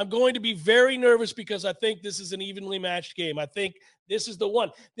 I'm going to be very nervous because I think this is an evenly matched game. I think this is the one.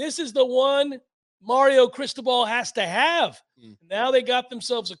 This is the one Mario Cristobal has to have. Now they got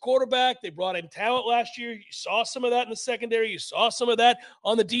themselves a quarterback. They brought in talent last year. You saw some of that in the secondary. You saw some of that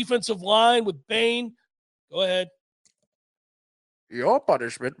on the defensive line with Bain. Go ahead. Your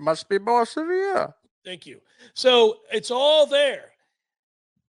punishment must be more severe. Thank you. So it's all there.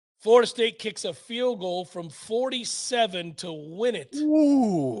 Florida State kicks a field goal from 47 to win it.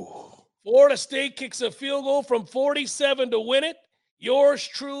 Ooh. Florida State kicks a field goal from 47 to win it. Yours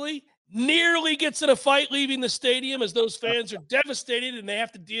truly nearly gets in a fight leaving the stadium as those fans are devastated and they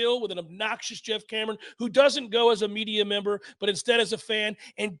have to deal with an obnoxious Jeff Cameron who doesn't go as a media member, but instead as a fan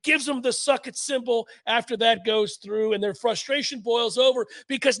and gives them the suck it symbol after that goes through, and their frustration boils over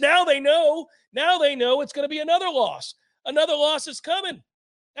because now they know it's going to be another loss. Another loss is coming.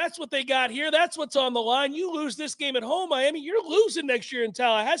 That's what they got here. That's what's on the line. You lose this game at home, Miami, you're losing next year in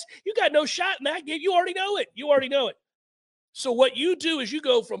Tallahassee. You got no shot in that game. You already know it. So what you do is you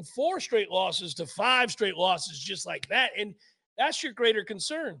go from 4 straight losses to 5 straight losses just like that, and that's your greater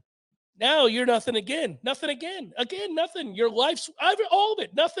concern. Now you're nothing again. Again, nothing. Your life's all of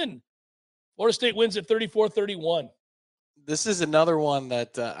it, nothing. Florida State wins at 34-31. This is another one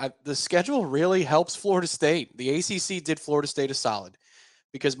that the schedule really helps Florida State. The ACC did Florida State a solid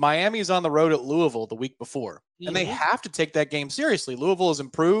because Miami is on the road at Louisville the week before, and they have to take that game seriously. Louisville has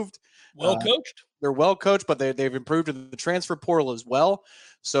improved. Well coached. They're well coached, but they've improved in the transfer portal as well.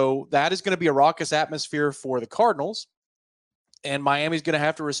 So that is going to be a raucous atmosphere for the Cardinals. And Miami's going to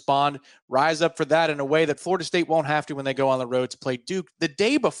have to respond, rise up for that in a way that Florida State won't have to when they go on the road to play Duke the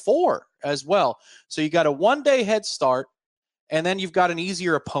day before as well. So you got a 1-day head start, and then you've got an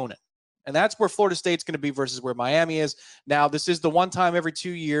easier opponent. And that's where Florida State's going to be versus where Miami is. Now, this is the one time every 2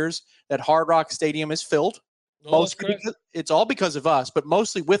 years that Hard Rock Stadium is filled. It's all because of us, but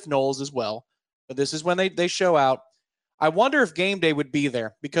mostly with Noles as well. But this is when they show out. I wonder if game day would be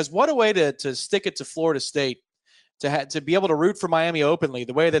there, because what a way to stick it to Florida State to be able to root for Miami openly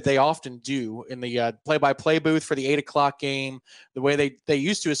the way that they often do in the play-by-play booth for the 8 o'clock game, the way they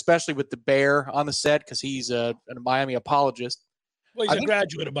used to, especially with the Bear on the set because he's a Miami apologist. Well, he's a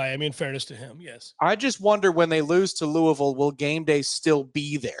graduate of Miami, in fairness to him, yes. I just wonder when they lose to Louisville, will game day still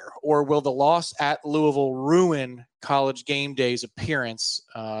be there? Or will the loss at Louisville ruin College game day's appearance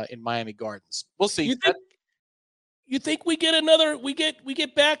in Miami Gardens? We'll see. You think we get another? We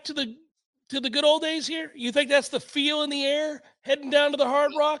get back to the good old days here? You think that's the feel in the air heading down to the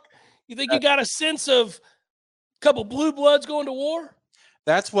Hard Rock? You think you got a sense of a couple blue bloods going to war?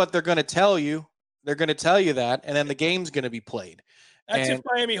 That's what they're going to tell you. They're going to tell you that, and then the game's going to be played. That's if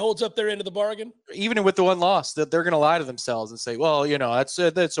Miami holds up their end of the bargain. Even with the one loss, that they're going to lie to themselves and say, "Well, that's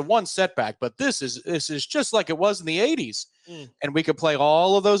a one setback, but this is just like it was in the '80s." And we could play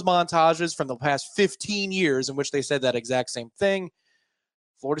all of those montages from the past 15 years in which they said that exact same thing.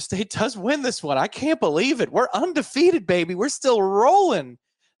 Florida State does win this one. I can't believe it. We're undefeated, baby. We're still rolling.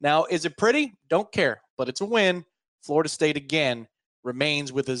 Now, is it pretty? Don't care, but it's a win. Florida State again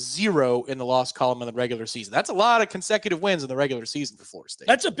remains with a 0 in the loss column in the regular season. That's a lot of consecutive wins in the regular season for Florida State.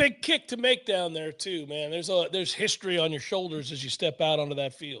 That's a big kick to make down there too, man. There's history on your shoulders as you step out onto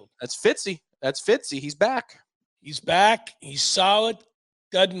that field. That's Fitzy. He's back. He's solid.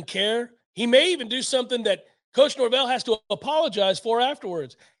 Doesn't care. He may even do something that Coach Norvell has to apologize for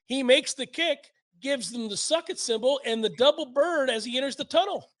afterwards. He makes the kick, gives them the suck it symbol and the double bird as he enters the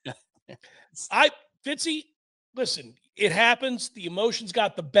tunnel. Fitzy, listen, it happens. The emotions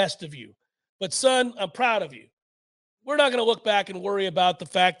got the best of you. But, son, I'm proud of you. We're not going to look back and worry about the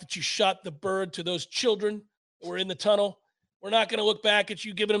fact that you shot the bird to those children that were in the tunnel. We're not going to look back at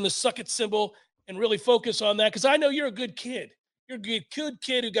you giving them the suck it symbol and really focus on that, because I know you're a good kid. You're a good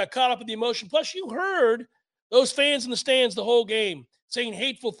kid who got caught up in the emotion. Plus, you heard those fans in the stands the whole game saying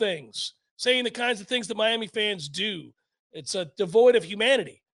hateful things, saying the kinds of things that Miami fans do. It's devoid of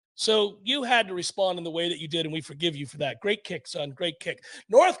humanity. So you had to respond in the way that you did, and we forgive you for that. Great kick, son. Great kick.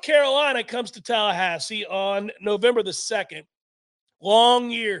 North Carolina comes to Tallahassee on November the 2nd.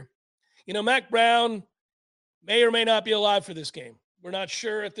 Long year. Mack Brown may or may not be alive for this game. We're not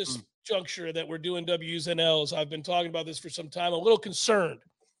sure at this juncture that we're doing W's and L's. I've been talking about this for some time. I'm a little concerned.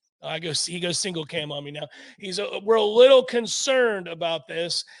 He goes single cam on me now. We're a little concerned about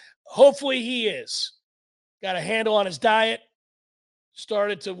this. Hopefully he is. Got a handle on his diet.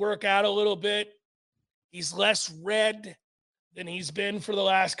 Started to work out a little bit. He's less red than he's been for the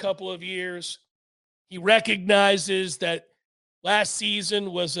last couple of years. He recognizes that last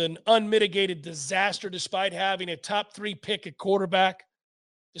season was an unmitigated disaster despite having a top 3 pick at quarterback,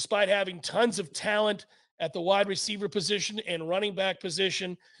 despite having tons of talent at the wide receiver position and running back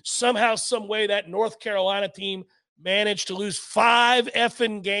position. Somehow, some way, that North Carolina team managed to lose 5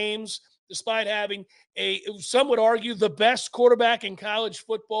 effing games despite having some would argue, the best quarterback in college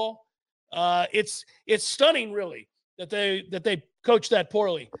football. It's stunning, really, that they coached that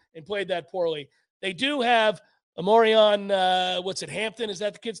poorly and played that poorly. They do have Amorion, Hampton? Is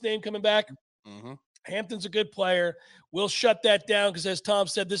that the kid's name coming back? Mm-hmm. Hampton's a good player. We'll shut that down because, as Tom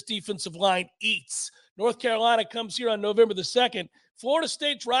said, this defensive line eats. North Carolina comes here on November the 2nd. Florida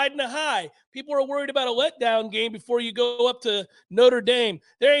State's riding a high. People are worried about a letdown game before you go up to Notre Dame.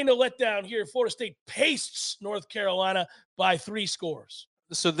 There ain't no letdown here. Florida State pastes North Carolina by 3 scores.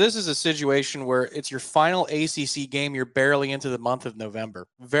 So this is a situation where it's your final ACC game. You're barely into the month of November.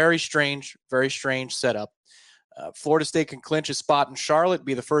 Very strange setup. Florida State can clinch a spot in Charlotte,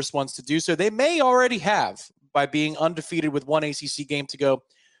 be the first ones to do so. They may already have by being undefeated with 1 ACC game to go.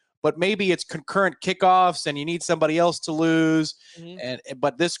 But maybe it's concurrent kickoffs and you need somebody else to lose.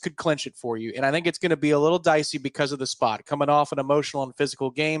 But this could clinch it for you. And I think it's going to be a little dicey because of the spot. Coming off an emotional and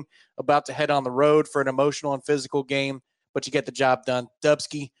physical game, about to head on the road for an emotional and physical game, but you get the job done.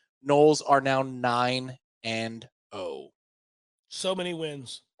 Dubsky, Noles are now 9-0. So many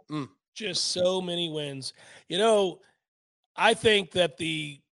wins. Just so many wins. I think that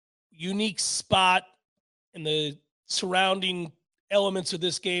the unique spot and the surrounding elements of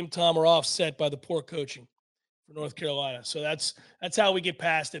this game, Tom, are offset by the poor coaching for North Carolina. So that's how we get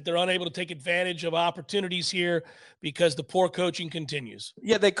past it. They're unable to take advantage of opportunities here because the poor coaching continues.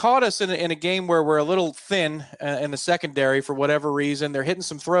 Yeah, they caught us in a game where we're a little thin in the secondary for whatever reason. They're hitting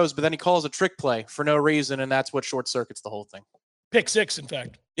some throws, but then he calls a trick play for no reason, and that's what short circuits the whole thing. Pick 6, in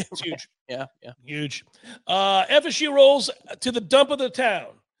fact. It's huge. Yeah. Huge. FSU rolls to the dump of the town.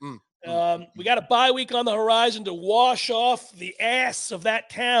 We got a bye week on the horizon to wash off the ass of that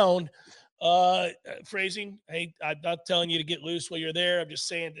town. Phrasing. Hey, I'm not telling you to get loose while you're there. I'm just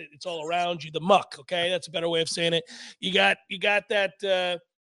saying that it's all around you. The muck. Okay, that's a better way of saying it. You got that.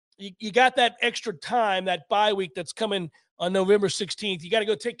 You got that extra time, that bye week that's coming on November 16th. You got to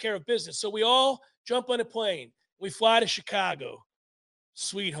go take care of business. So we all jump on a plane. We fly to Chicago.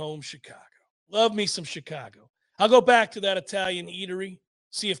 Sweet home Chicago. Love me some Chicago. I'll go back to that Italian eatery.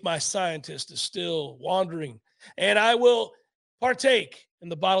 See if my scientist is still wandering. And I will partake in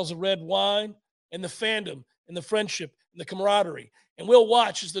the bottles of red wine and the fandom and the friendship and the camaraderie. And we'll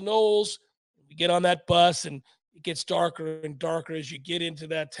watch as the Noles, we get on that bus and it gets darker and darker as you get into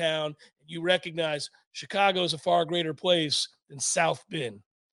that town. And you recognize Chicago is a far greater place than South Bend.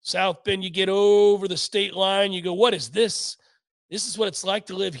 South Bend, you get over the state line, you go, what is this? This is what it's like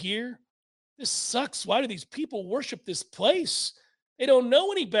to live here? This sucks. Why do these people worship this place? They don't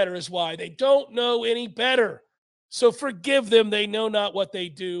know any better is why. They don't know any better. So forgive them. They know not what they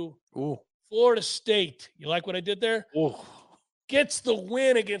do. Ooh. Florida State. You like what I did there? Ooh. Gets the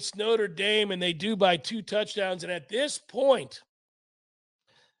win against Notre Dame, and they do by 2 touchdowns. And at this point,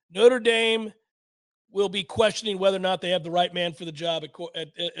 Notre Dame will be questioning whether or not they have the right man for the job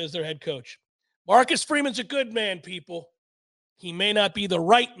as their head coach. Marcus Freeman's a good man, people. He may not be the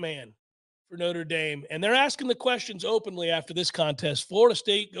right man for Notre Dame. And they're asking the questions openly after this contest. Florida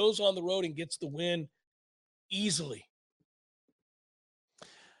State goes on the road and gets the win easily.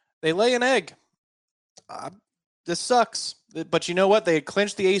 They lay an egg. This sucks. But you know what? They had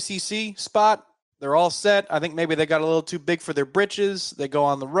clinched the ACC spot. They're all set. I think maybe they got a little too big for their britches. They go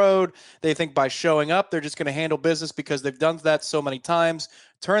on the road. They think by showing up, they're just going to handle business because they've done that so many times.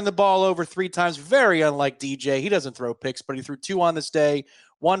 Turn the ball over 3 times. Very unlike DJ. He doesn't throw picks, but he threw 2 on this day.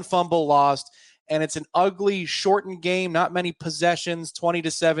 1 fumble lost. And it's an ugly, shortened game. Not many possessions,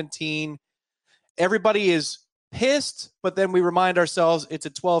 20-17. Everybody is pissed, but then we remind ourselves it's a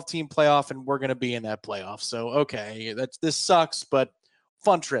 12-team playoff, and we're going to be in that playoff. So, okay, this sucks, but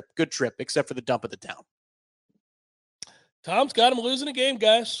fun trip, good trip, except for the dump of the town. Tom's got him losing a game,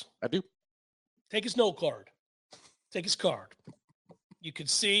 guys. I do. take his no card. Take his card. You could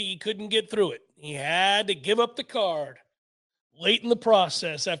see he couldn't get through it. He had to give up the card late in the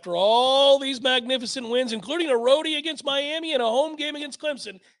process after all these magnificent wins, including a roadie against Miami and a home game against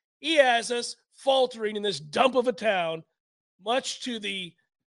Clemson. He has us faltering in this dump of a town, much to the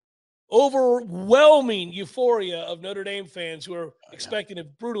overwhelming euphoria of Notre Dame fans who are expecting a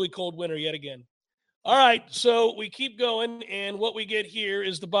brutally cold winter yet again. All right, so we keep going, and what we get here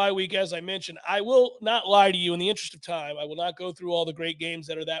is the bye week, as I mentioned. I will not lie to you in the interest of time. I will not go through all the great games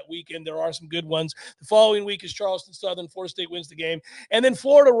that are that weekend. There are some good ones. The following week is Charleston Southern. Florida State wins the game. And then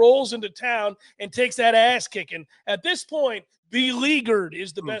Florida rolls into town and takes that ass kicking. At this point, beleaguered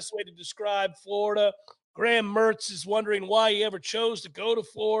is the best way to describe Florida. Graham Mertz is wondering why he ever chose to go to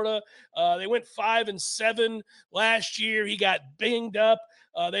Florida. They went 5-7 last year. He got banged up.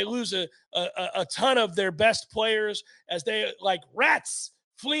 They lose a ton of their best players as they, like rats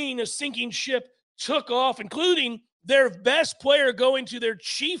fleeing a sinking ship, took off, including their best player going to their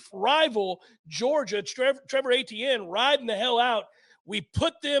chief rival, Georgia, Trevor Etienne, riding the hell out. We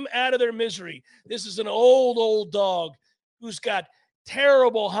put them out of their misery. This is an old dog who's got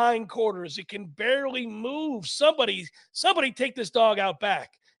terrible hindquarters. It can barely move. Somebody take this dog out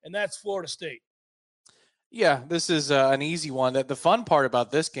back, and that's Florida State. Yeah, this is an easy one. The fun part about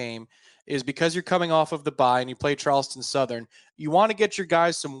this game is because you're coming off of the bye and you play Charleston Southern, you want to get your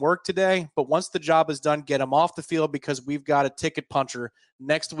guys some work today, but once the job is done, get them off the field because we've got a ticket puncher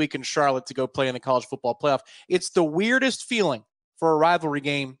next week in Charlotte to go play in the college football playoff. It's the weirdest feeling for a rivalry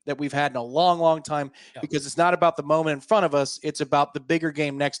game that we've had in a long, long time because it's not about the moment in front of us. It's about the bigger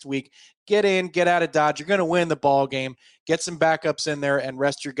game next week. Get in, get out of Dodge. You're going to win the ball game. Get some backups in there and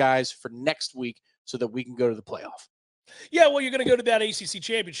rest your guys for next week so that we can go to the playoff. Yeah, well, you're going to go to that ACC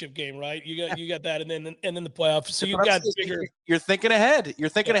championship game, right? You got that, and then the playoffs. So you've got bigger. You're thinking ahead. You're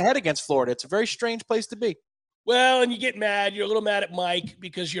thinking ahead against Florida. It's a very strange place to be. Well, and you get mad. You're a little mad at Mike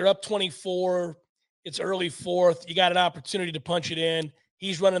because you're up 24. It's early fourth. You got an opportunity to punch it in.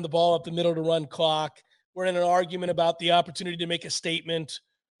 He's running the ball up the middle to run clock. We're in an argument about the opportunity to make a statement,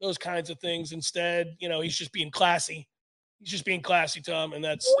 those kinds of things. Instead, he's just being classy. He's just being classy, Tom, and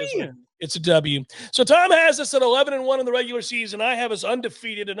that's it's a W. So Tom has us at 11-1 in the regular season. I have us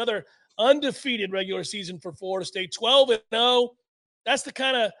undefeated, another undefeated regular season for Florida State, 12-0. That's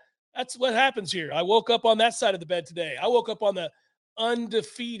what happens here. I woke up on that side of the bed today. I woke up on the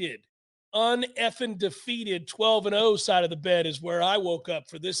undefeated, uneffing defeated 12-0 side of the bed is where I woke up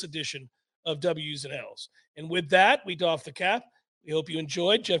for this edition of W's and L's. And with that, we doff the cap. We hope you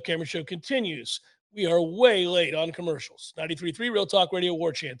enjoyed. Jeff Cameron Show continues. We are way late on commercials. 93.3 Real Talk Radio,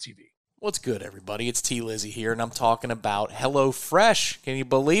 War Chant TV. What's good, everybody? It's T. Lizzy here, and I'm talking about HelloFresh. Can you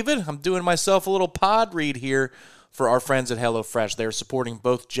believe it? I'm doing myself a little pod read here for our friends at HelloFresh. They're supporting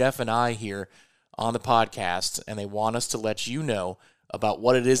both Jeff and I here on the podcast, and they want us to let you know about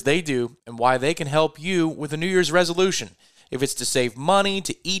what it is they do and why they can help you with a New Year's resolution. If it's to save money,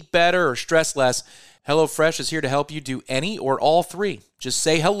 to eat better, or stress less, HelloFresh is here to help you do any or all three. Just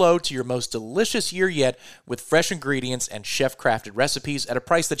say hello to your most delicious year yet with fresh ingredients and chef-crafted recipes at a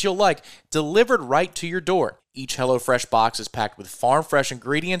price that you'll like, delivered right to your door. Each HelloFresh box is packed with farm-fresh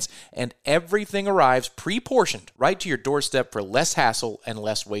ingredients, and everything arrives pre-portioned right to your doorstep for less hassle and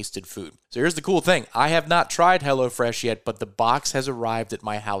less wasted food. So here's the cool thing. I have not tried HelloFresh yet, but the box has arrived at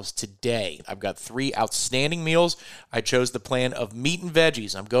my house today. I've got 3 outstanding meals. I chose the plan of meat and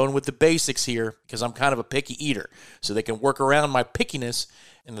veggies. I'm going with the basics here because I'm kind of a picky eater, so they can work around my pickiness.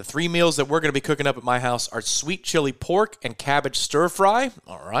 And the 3 meals that we're going to be cooking up at my house are sweet chili pork and cabbage stir fry,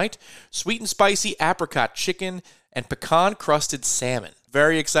 all right, sweet and spicy apricot chicken, and pecan-crusted salmon.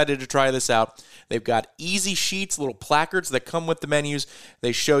 Very excited to try this out. They've got easy sheets, little placards that come with the menus.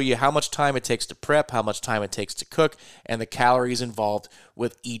 They show you how much time it takes to prep, how much time it takes to cook, and the calories involved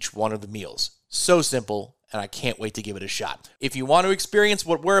with each one of the meals. So simple, and I can't wait to give it a shot. If you want to experience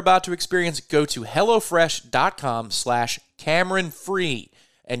what we're about to experience, go to HelloFresh.com/CameronFree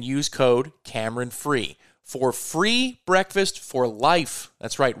and use code CameronFree for free breakfast for life.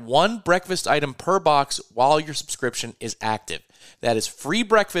 That's right, 1 breakfast item per box while your subscription is active. That is free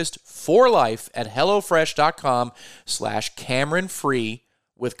breakfast for life at HelloFresh.com/CameronFree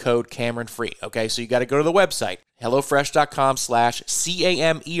with code CameronFree. Okay, so you got to go to the website,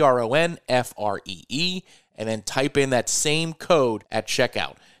 HelloFresh.com/CameronFree, and then type in that same code at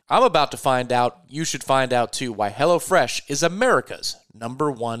checkout. I'm about to find out, you should find out too, why HelloFresh is America's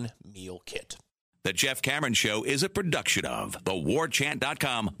 #1 meal kit. The Jeff Cameron Show is a production of the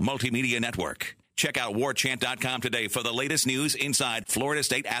WarChant.com Multimedia Network. Check out WarChant.com today for the latest news inside Florida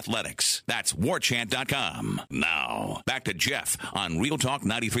State athletics. That's WarChant.com. Now, back to Jeff on Real Talk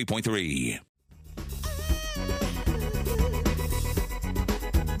 93.3.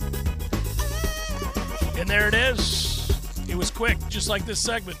 And there it is. It was quick, just like this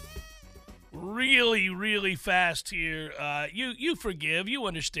segment. Really, really fast here. You forgive, you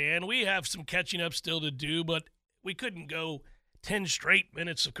understand. We have some catching up still to do, but we couldn't go 10 straight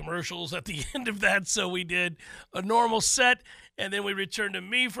minutes of commercials at the end of that, so we did a normal set, and then we returned to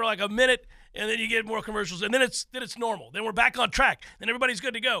me for like a minute, and then you get more commercials, and then it's normal. Then we're back on track, and everybody's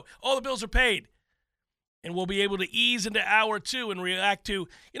good to go. All the bills are paid, and we'll be able to ease into hour 2 and react to,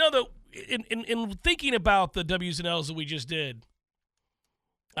 in thinking about the W's and L's that we just did,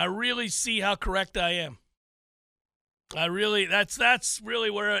 I really see how correct I am. That's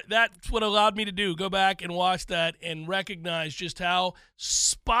what allowed me to do. Go back and watch that and recognize just how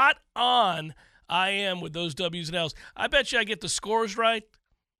spot on I am with those W's and L's. I bet you I get the scores right.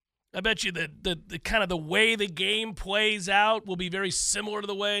 I bet you the kind of the way the game plays out will be very similar to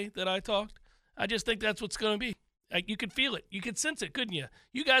the way that I talked. I just think that's what's going to be. Like, you could feel it. You could sense it, couldn't you?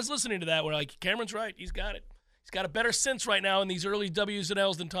 You guys listening to that were like, Cameron's right. He's got it. He's got a better sense right now in these early W's and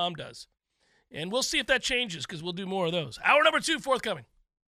L's than Tom does. And we'll see if that changes because we'll do more of those. Hour number 2 forthcoming.